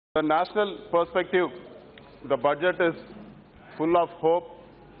The national perspective, the budget is full of hope,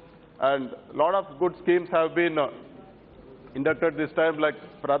 and a lot of good schemes have been inducted this time, like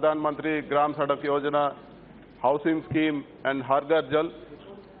Pradhan Mantri Gram Sadak Yojana, housing scheme, and Har Ghar Jal.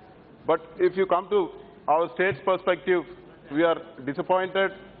 But if you come to our state's perspective, we are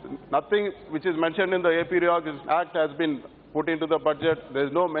disappointed. Nothing which is mentioned in the AP Reorganization Act has been put into the budget. There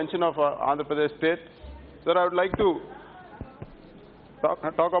is no mention of Andhra Pradesh state. Sir, I would like to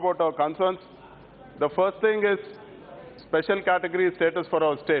talk about our concerns. The first thing is special category status for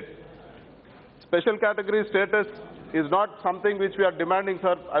our state. Special category status is not something which we are demanding,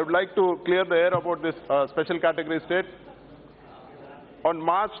 sir. I would like to clear the air about this special category state. On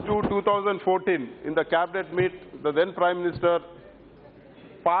March 2, 2014, in the cabinet meet, the then Prime Minister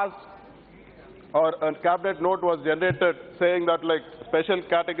passed, or a cabinet note was generated saying that like special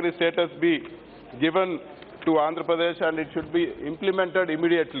category status be given to Andhra Pradesh and it should be implemented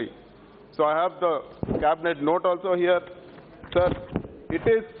immediately. So I have the cabinet note also here. Sir, it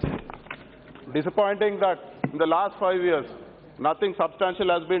is disappointing that in the last 5 years, nothing substantial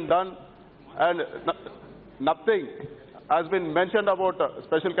has been done and nothing has been mentioned about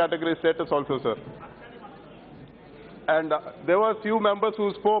special category status also, sir. And there were few members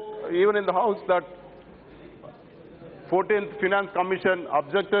who spoke even in the House that 14th Finance Commission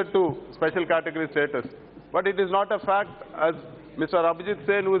objected to special category status. But it is not a fact, as Mr. Abhijit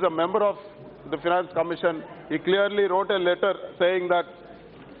Sen, who is a member of the Finance Commission, he clearly wrote a letter saying that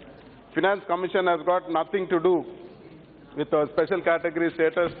Finance Commission has got nothing to do with a special category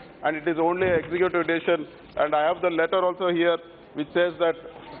status and it is only executive decision. And I have the letter also here which says that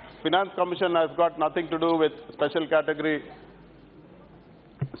Finance Commission has got nothing to do with special category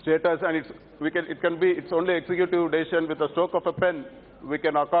status and it's only executive decision. With a stroke of a pen we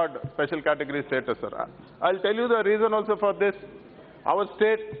can accord special category status, sir. I'll tell you the reason also for this. Our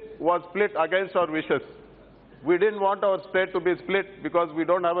state was split against our wishes. We didn't want our state to be split because we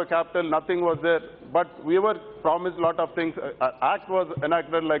don't have a capital, nothing was there. But we were promised a lot of things. Act was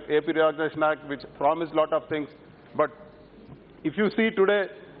enacted like AP Reorganization Act, which promised a lot of things. But if you see today,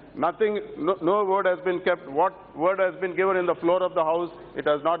 nothing, no word has been kept. What word has been given in the floor of the House, it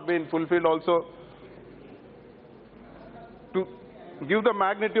has not been fulfilled also. To give the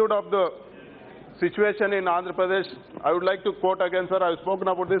magnitude of the situation in Andhra Pradesh, I would like to quote again, sir. I've spoken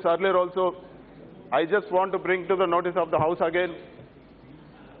about this earlier also. I just want to bring to the notice of the House again.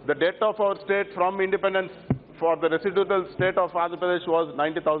 The debt of our state from independence for the residual state of Andhra Pradesh was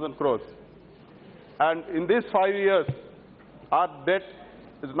 90,000 crores. And in these 5 years, our debt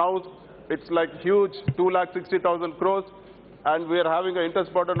is now, it's like huge, 2,60,000 crores, and we are having an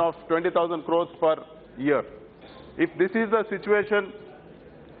interest burden of 20,000 crores per year. If this is the situation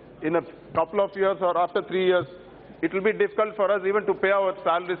in a couple of years or after 3 years, it will be difficult for us even to pay our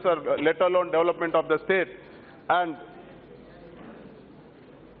salaries, sir, let alone development of the state. And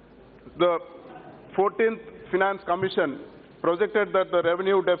the 14th Finance Commission projected that the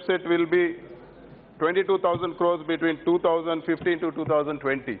revenue deficit will be 22,000 crores between 2015 to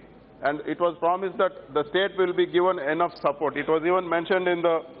 2020. And it was promised that the state will be given enough support. It was even mentioned in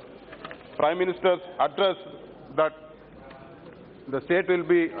the Prime Minister's address that the state will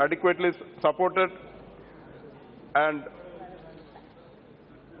be adequately supported. And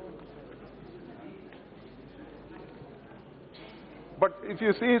but if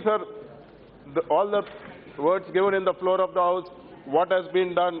you see, sir, all the words given in the floor of the House, what has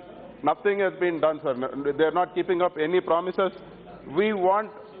been done, nothing has been done, sir. They are not keeping up any promises. We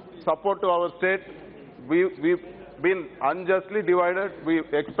want support to our state. We've been unjustly divided. We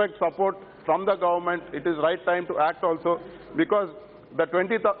expect support from the government. It is right time to act also, because the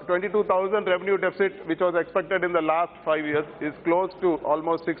 22,000 revenue deficit which was expected in the last 5 years is close to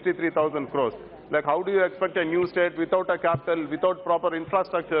almost 63,000 crores. Like, how do you expect a new state without a capital, without proper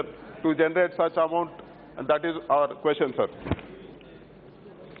infrastructure to generate such amount? And that is our question, sir.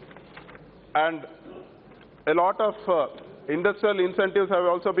 And a lot of industrial incentives have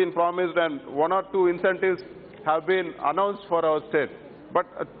also been promised, and 1 or 2 incentives have been announced for our state. But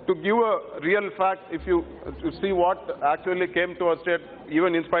to give a real fact, if you see what actually came to our state,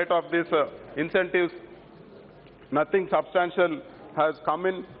 even in spite of these incentives, nothing substantial has come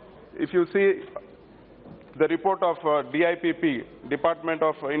in. If you see the report of DIPP, Department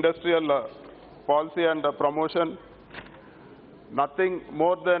of Industrial Policy and Promotion, nothing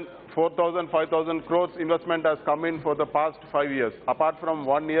more than 4,000, 5,000 crores investment has come in for the past 5 years, apart from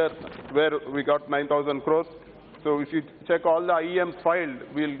 1 year where we got 9,000 crores. So if you check all the IEMs filed,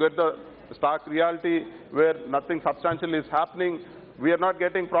 we'll get the stark reality where nothing substantial is happening. We are not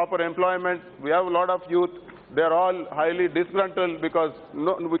getting proper employment. We have a lot of youth. they are all highly disgruntled because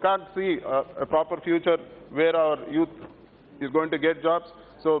we can't see a proper future where our youth is going to get jobs.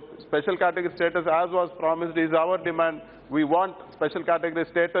 So special category status, as was promised, is our demand. We want special category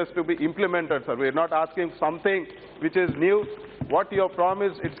status to be implemented, sir. We are not asking something which is new. What you have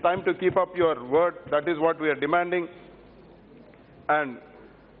promised, it's time to keep up your word. That is what we are demanding. And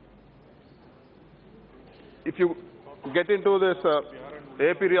if you get into this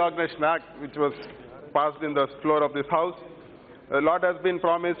AP Reorganization Act, which was passed in the floor of this House, a lot has been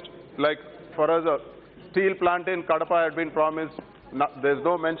promised. Like for us, a steel plant in Kadapa had been promised. There's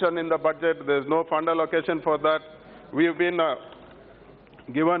no mention in the budget. There's no fund allocation for that. We've been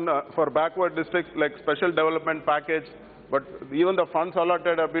given for backward districts like special development package, but even the funds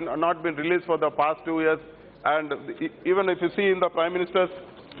allotted have not been released for the past 2 years. And even if you see in the Prime Minister's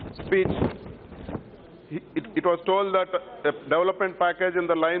speech, it was told that a development package in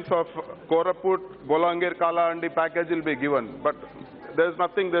the lines of Koraput, Bolangir, Kalaandi package will be given. But there's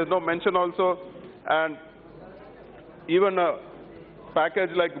nothing, there's no mention also. And even a package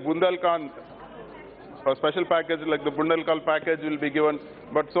like Bundelkhand, a special package like the Bundelkhand package will be given.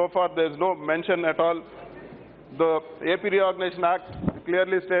 But so far there's no mention at all. The AP Reorganization Act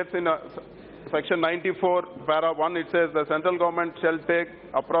clearly states in Section 94, Para 1, it says the central government shall take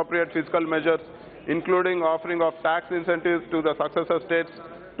appropriate fiscal measures, including offering of tax incentives to the successor states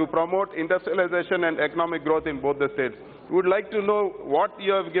to promote industrialization and economic growth in both the states. We would like to know what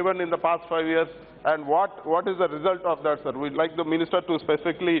you have given in the past 5 years and what is the result of that, sir. We'd like the minister to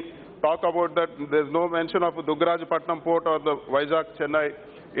specifically talk about that. There's no mention of the Duggarajapatnam port or the Vizag-Chennai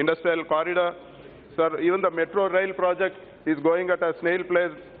industrial corridor. Sir, even the metro rail project is going at a snail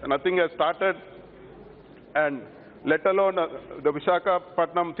pace. Nothing has started. And let alone the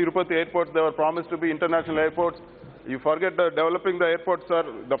Visakhapatnam, Tirupati airports, they were promised to be international airports. You forget developing the airports, sir.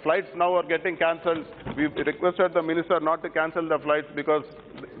 The flights now are getting cancelled. We've requested the minister not to cancel the flights because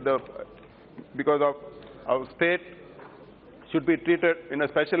of our state should be treated in a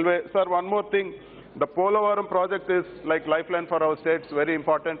special way. Sir, one more thing. The Polavaram project is like lifeline for our states, very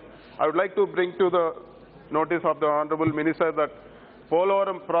important. I would like to bring to the notice of the Honorable Minister that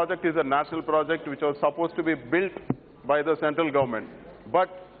Polavaram project is a national project which was supposed to be built by the central government. But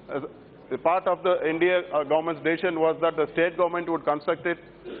a part of the India government's decision was that the state government would construct it.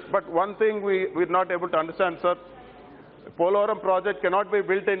 But one thing we're not able to understand, sir, Polavaram project cannot be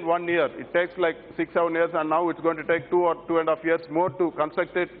built in 1 year. It takes like 6-7 years, and now it's going to take 2 or 2.5 years more to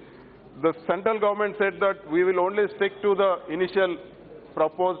construct it. The central government said that we will only stick to the initial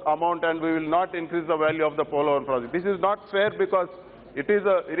proposed amount and we will not increase the value of the Polavaram project. This is not fair because it is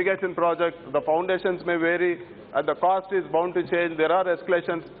an irrigation project. The foundations may vary and the cost is bound to change. There are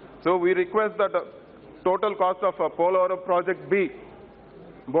escalations. So we request that the total cost of a Polavaram project be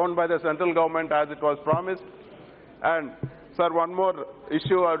borne by the central government as it was promised. And sir, one more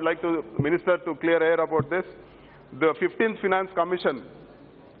issue I would like the minister to clear air about this. The 15th Finance Commission,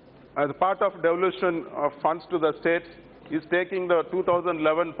 as part of devolution of funds to the states, is taking the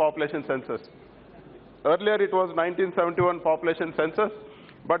 2011 population census. Earlier it was 1971 population census,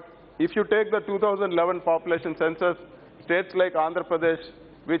 but if you take the 2011 population census, states like Andhra Pradesh,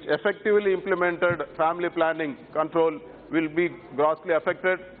 which effectively implemented family planning control, will be grossly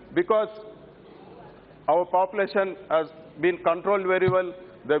affected because our population has been controlled very well.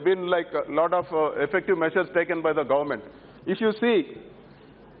 There have been like a lot of effective measures taken by the government. If you see,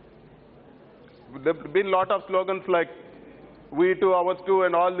 there have been a lot of slogans like we too, ours too,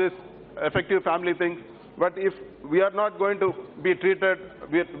 and all these effective family things. But if we are not going to be treated,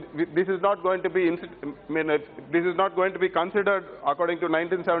 this is not going to be, this is not going to be considered according to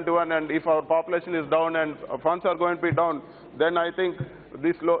 1971. And if our population is down and funds are going to be down, then I think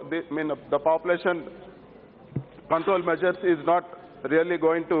the population control measures is not really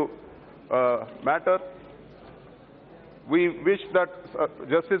going to matter. We wish that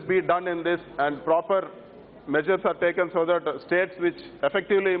justice be done in this and proper measures are taken so that states which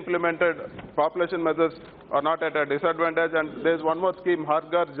effectively implemented population measures are not at a disadvantage. And there's one more scheme, Har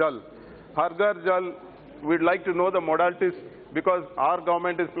Ghar Jal. Har Ghar Jal, we'd like to know the modalities because our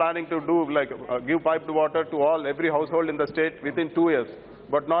government is planning to do like give piped water to every household in the state within 2 years,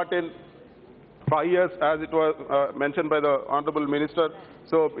 but not in 5 years as it was mentioned by the Honorable Minister.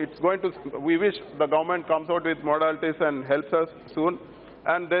 So it's going to, we wish the government comes out with modalities and helps us soon.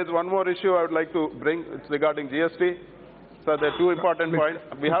 And there's one more issue I would like to bring. It's regarding GST. So there are two important points.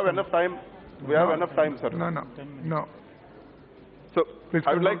 We have enough time. We have enough time, sir. No. So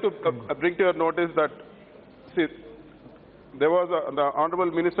I would like to bring to your notice that, see, there was the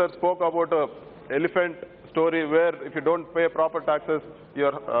Honorable Minister spoke about a elephant story where if you don't pay proper taxes,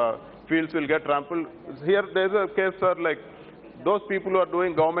 your fields will get trampled. Here there is a case, sir, like those people who are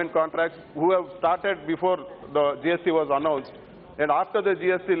doing government contracts who have started before the GST was announced. And after the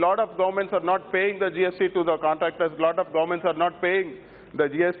GST, a lot of governments are not paying the GST to the contractors. A lot of governments are not paying the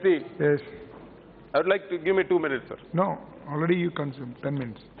GST. Yes. I would like to give me 2 minutes, sir. No, already you consumed 10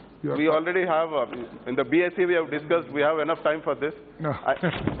 minutes. We already have, in the BSc we have discussed, we have enough time for this. No.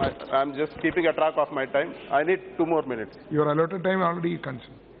 I'm just keeping a track of my time. I need 2 more minutes. Your allotted time already you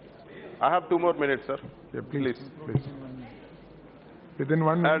consumed. I have 2 more minutes, sir. Yeah, please. Within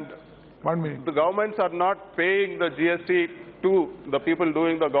 1 minute. And 1 minute. the governments are not paying the GST to the people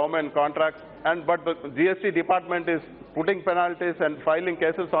doing the government contracts, but the GST department is putting penalties and filing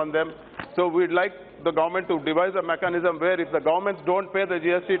cases on them. So we'd like the government to devise a mechanism where if the governments don't pay the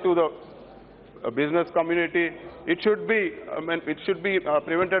GST to the business community, it should be,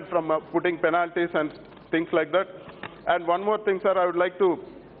 prevented from putting penalties and things like that. And one more thing, sir, I would like to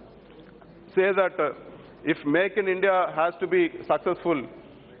say that if Make in India has to be successful,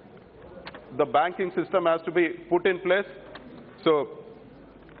 the banking system has to be put in place. So,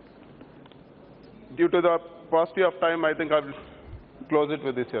 due to the paucity of time, I think I will close it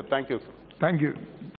with this here. Thank you, sir. Thank you.